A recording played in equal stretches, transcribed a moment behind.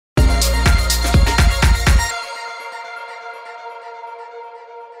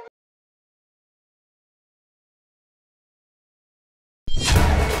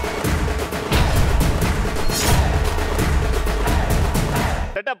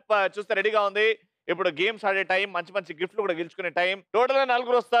చూస్తే రెడీగా ఉంది. ఇప్పుడు గేమ్స్ ఆడే టైం, మంచి మంచి గిఫ్ట్లు కూడా గెలుచుకునే టైం. టోటల్ గా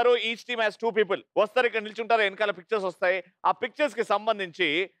 4 వస్తారు. ఈచ్ టీమ్ హ్యాస్ 2 పీపుల్ వస్తారు. ఇక్కడ నిల్చుంటారు, వెనకాల పిక్చర్స్ వస్తాయి. ఆ పిక్చర్స్ కి సంబంధించి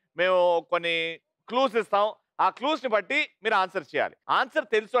మేము కొన్ని క్లూస్ ఇస్తాం. ఆ క్లూస్ ని బట్టి మీరు ఆన్సర్ చేయాలి. ఆన్సర్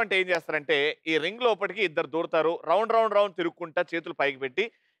తెలుసు అంటే ఏం చేస్తారంటే ఈ రింగ్ లోపలికి ఇద్దరు దూరతారు. రౌండ్ రౌండ్ రౌండ్ తిరుగుకుంటా చేతులు పైకి పెట్టి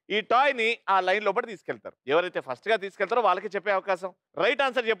ఈ టాయ్ ని ఆ లైన్ లోపల తీసుకెళ్తారు. ఎవరైతే ఫస్ట్ గా తీసుకెళ్తారో వాళ్ళకి చెప్పే అవకాశం. రైట్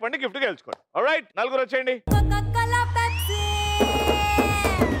ఆన్సర్ చెప్పండి, గిఫ్ట్ గెలుచుకోండి. ఆల్రైట్, 4 వచ్చేయండి.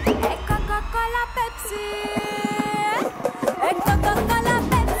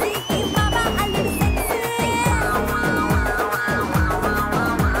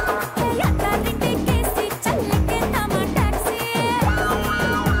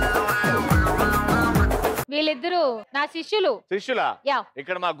 వీళ్ళిద్దరు నా శిష్యులు. శిష్యులా?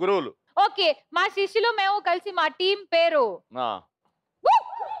 ఇక్కడ మా గురువులు. ఓకే, మా శిష్యులు మేము కలిసి మా టీం పేరు.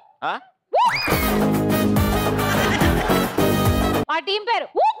 మా టీం పేరు.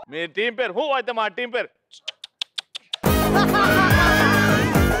 మీ టీం పేరు హూ అయితే మా టీం పేరు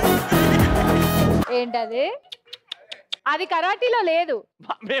ఏంటది? అది కరాటీలో లేదు.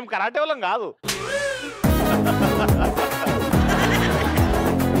 మేము కరాటే వాళ్ళం కాదు.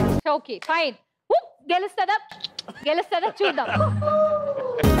 Okay fine. గెలుస్తుందా గెలుస్తుందా చూద్దాం.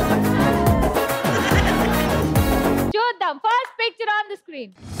 చూద్దాం. First picture on the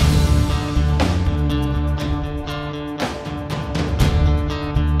screen.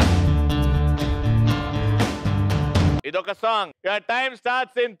 ఇదొక song. Your time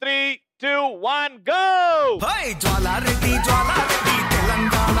starts in 3, 2, 1 go. High Jwala Reddy Jwala Reddy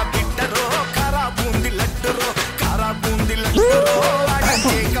Telangana బిడ్డరో కారా బూంది లడ్డురో కారా బూంది లడ్డురో ఆడే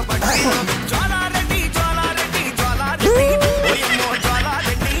కబడ్డీరో జ్వాలారెడ్డి జ్వాలారెడ్డి జ్వాలారెడ్డి ఓయమ్మో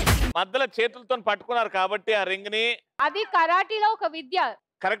జ్వాలారెడ్డి. మధ్యలో చేతులతో పట్టుకున్నారు కాబట్టి ఆ రింగ్ ని. అది కరాటీలో ఒక విద్య.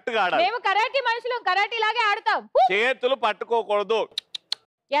 కరెక్ట్ గా ఆడాలి. మేము కరాటీ మనుషులు, కరాటీ లాగే ఆడతాం. చేతులు పట్టుకోకూడదు.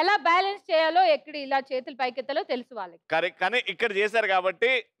 ఎలా బ్యాలెన్స్ చేయాలో, ఎక్కడ ఇలా చేతులు పైకెత్తాలో తెలుసు వాళ్ళకి. కరెక్ట్, కానీ ఇక్కడ చేశారు కాబట్టి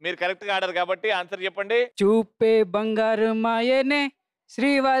మీరు కరెక్ట్ గా ఆడారు కాబట్టి ఆన్సర్ చెప్పండి. చూపే బంగారు మాయనే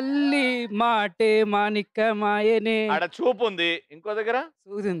శ్రీవల్లి మాటే మాణిక్క మాయనే. ఆడ చూపు ఉంది, ఇంకో దగ్గర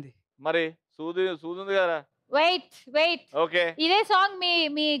సూదుంది. మరి సూదుంది కదా. వెయిట్ ఓకే, ఇదే సాంగ్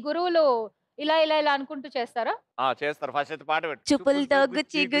మీ గురువులు ఇలా ఇలా ఇలా అనుకుంటూ చేస్తారా? చేస్తారు. ఫస్ట్ అయితే పాట పెట్టు. చూపులతో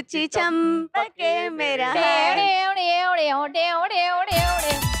గుచ్చి గుచ్చి చంపకే మేరా.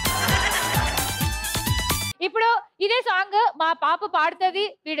 ఇప్పుడు ఇదే సాంగ్ మా పాప పాడుతుంది,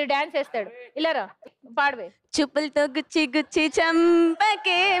 వీడు డాన్స్ వేస్తాడు. ఇలారా పాడవే. చూపులతో గుచ్చి గుచ్చి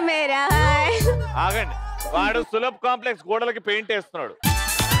చంపకే మేరా. ఆగండి, వాడు సులభ్ కాంప్లెక్స్ గోడలకి పెయింట్ వేస్తున్నాడు.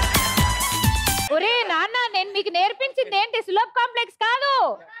 ఒరే నాన్న, నేను మీకు నేర్పించింది ఏంటి? సులభ్ కాంప్లెక్స్ కాదు,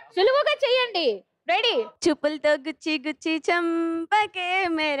 సులువుగా చెయ్యండి. రెడీ? చూపులతో గుచ్చి గుచ్చి చంపకే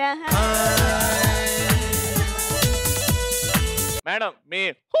మేరా. మేడం, మీ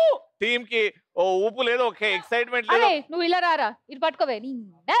టీమ్ కి ఓ ఊపు లేదు, ఒక ఎక్సైట్మెంట్ లేదు. నువ్వు ఇలా రారా, ఇది పట్టుకోవే.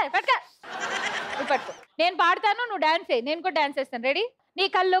 పట్టుకో, నేను పాడతాను, నువ్వు డాన్స్ చేయి. నేను కూడా డాన్స్ చేస్తాను. రెడీ? నీ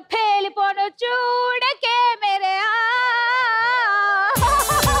కళ్ళు పేలిపోను చూడకే మేరే.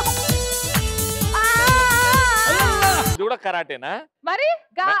 ఇది కూడా కరాటేనా మరి?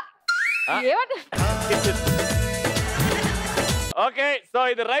 ఓకే, సో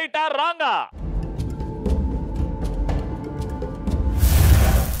ఇది రైట్ ఆర్ రాంగా?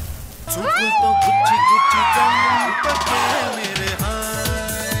 చూపులతో గుచ్చి గుచ్చి చంపకే మేరే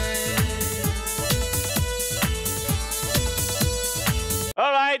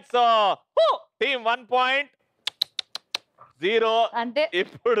ఆల్రైట్, సో టీమ్ 1 పాయింట్ 0 అంటే.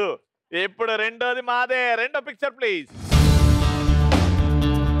 ఇప్పుడు రెండోది మాదే. రెండో పిక్చర్ ప్లీజ్.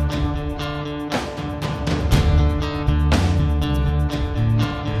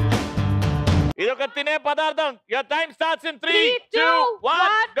 ఇదొక తినే పదార్థం. Your time starts in 3, 2,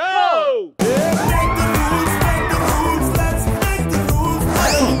 1 go.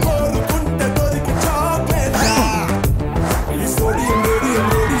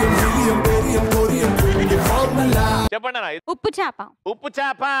 చెప్పండి అన్న. ఉప్పు చేప. ఉప్పు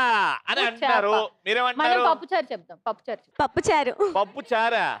చేప అని అంటారు, మీరేమంటారు? పప్పుచారు చెప్తాం. పప్పుచారు.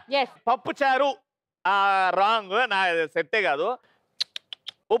 పప్పుచారా? పప్పుచారు రాంగ్, నా సెట్టే కాదు.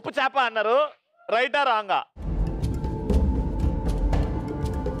 ఉప్పు చేప అన్నారు, రైటా రాంగా?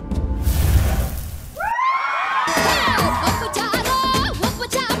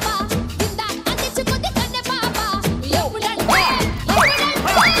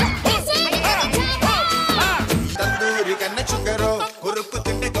 తందూరి కన్న చుక్కరో కురుక్కు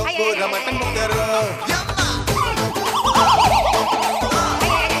తింటే గొప్ప మటన్ ముక్కరో.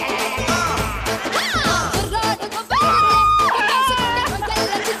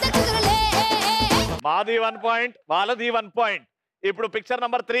 మాది 1 పాయింట్, వాళ్ళది 1 పాయింట్. ఇప్పుడు పిక్చర్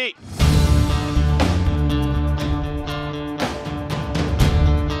నంబర్ 3.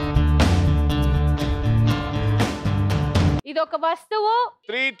 ఇది ఒక వస్తువు.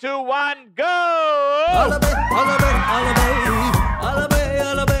 3, 2, 1 గో.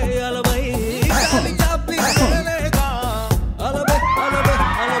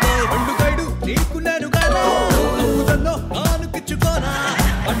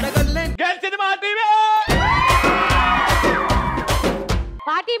 గెలిచింది మా టీమే.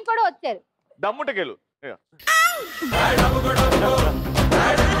 మా టీం కూడా వచ్చారు. దమ్ముటకెళ్ళు.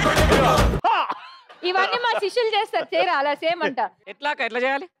 ఇవన్నీ మా శిష్యులు చేస్తారు. చేయరా అలా చేయమంట. ఎట్లా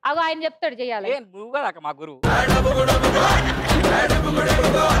చేయాలి? అగో ఆయన చెప్తాడు చేయాలి. నువ్వు కదా మా గురువు.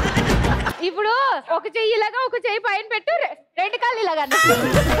 ఇప్పుడు ఒక చెయ్యి ఇలాగా, ఒక చెయ్యి పైన పెట్టు, 2 కాళ్ళు ఇలాగా.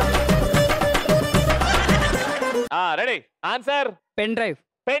 Ready. Answer pen drive.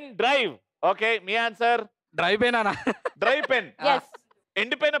 Pen drive. Okay, మీ answer drive pen. Drive pen.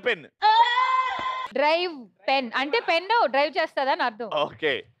 ఎండిపోయిన పెన్. డ్రైవ్ పెన్ అంటే పెన్ డ్రైవ్ చేస్తుందని అర్థం.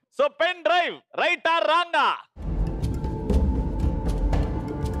 Okay, so pen drive right are wrong?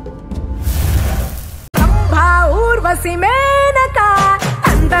 Urvashi Menaka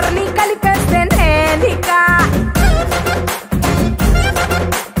అందరినీ కలిపేస్తే నేనిక.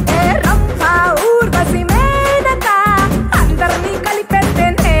 రంభా ఊర్వశి మేనక అందరినీ కలిపేస్తే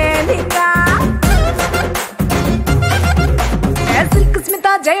నేనిక. సిల్క్ స్మిత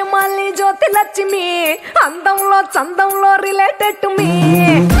జయమాలి జ్యోతి లక్ష్మి అందంలో చందంలో related to me.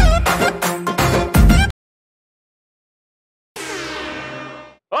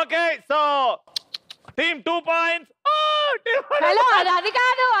 Okay, so team 2 points. Hello, అది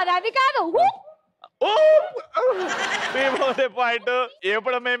కాదు. పాయింట్.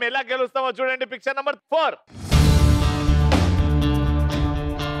 ఎప్పుడు మేము ఎలా గెలుస్తామో చూడండి. Picture number 4.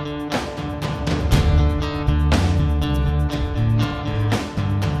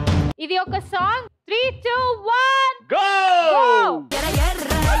 ఇది ఒక సాంగ్. 3, 2, 1 గో.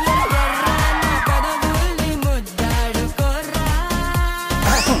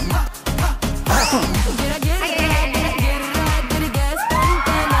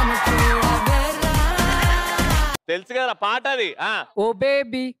 తెలుసు కదా పాట అది. ఓ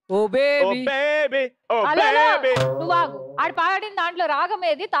బేబీ ఓ బేబీ బేబీ ఓ అలా బేబీ. నువ్వు ఆగు. ఆడు పాడిన దాంట్లో రాగం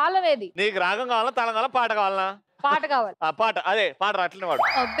ఏది, తాళం ఏది? నీకు రాగం కావాలా, తాళం కావాలా, పాట కావాలా? పాట కావాలి. పాట అదే పాట అట్లనే వాడు.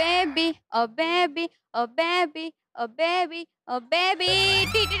 ఓ బేబీ ఓ బేబీ ఓ బేబీ ఓ బేబీ ఓ బేబీ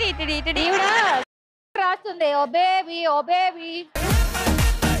ఈవిడ రాస్తుంది ఓ బేబీ ఓ బేబీ.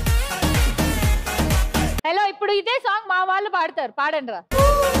 హలో, ఇప్పుడు ఇదే సాంగ్ మా వాళ్ళు పాడతారు. పాడండి రా.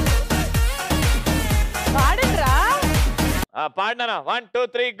 పాడినా. 1, 2,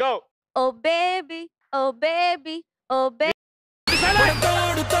 3 గో. ఓ బేబీ ఓ బేబీ ఓ బేబీ.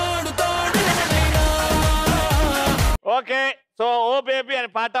 ఓకే, సో ఓ బేబీ అని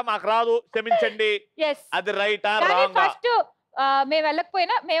పాట మాకు రాదు, క్షమించండి. అది రైట్ ఆర్ రాంగ్? ఫస్ట్ మేము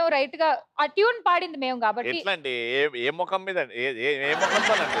వెళ్ళకపోయినా మేము రైట్ గా ఆ ట్యూన్ పాడింది మేము కాబట్టి. ఎట్లండి? ఏ ముఖం మీద? ఏ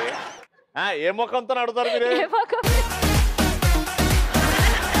ముఖంతోనండి? ఏ ముఖంతో అడుగుతారు మీరు?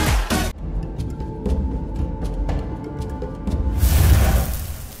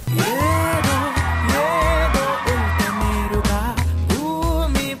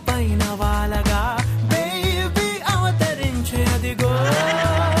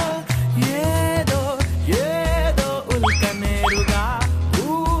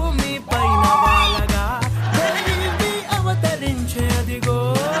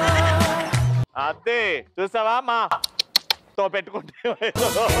 అదే చూసావా మా తో పెట్టుకుంటే.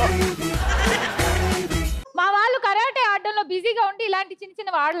 మా వాళ్ళు కరాటే ఆడడంలో బిజీగా ఉండి ఇలాంటి చిన్న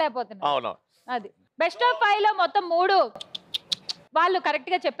చిన్న వాడలేకపోతున్నారు. అవును, అది బెస్ట్ ఆఫ్ 5 లో మొత్తం 3 వాళ్ళు కరెక్ట్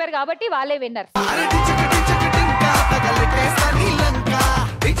గా చెప్పారు కాబట్టి వాళ్ళే విన్నర్. లంక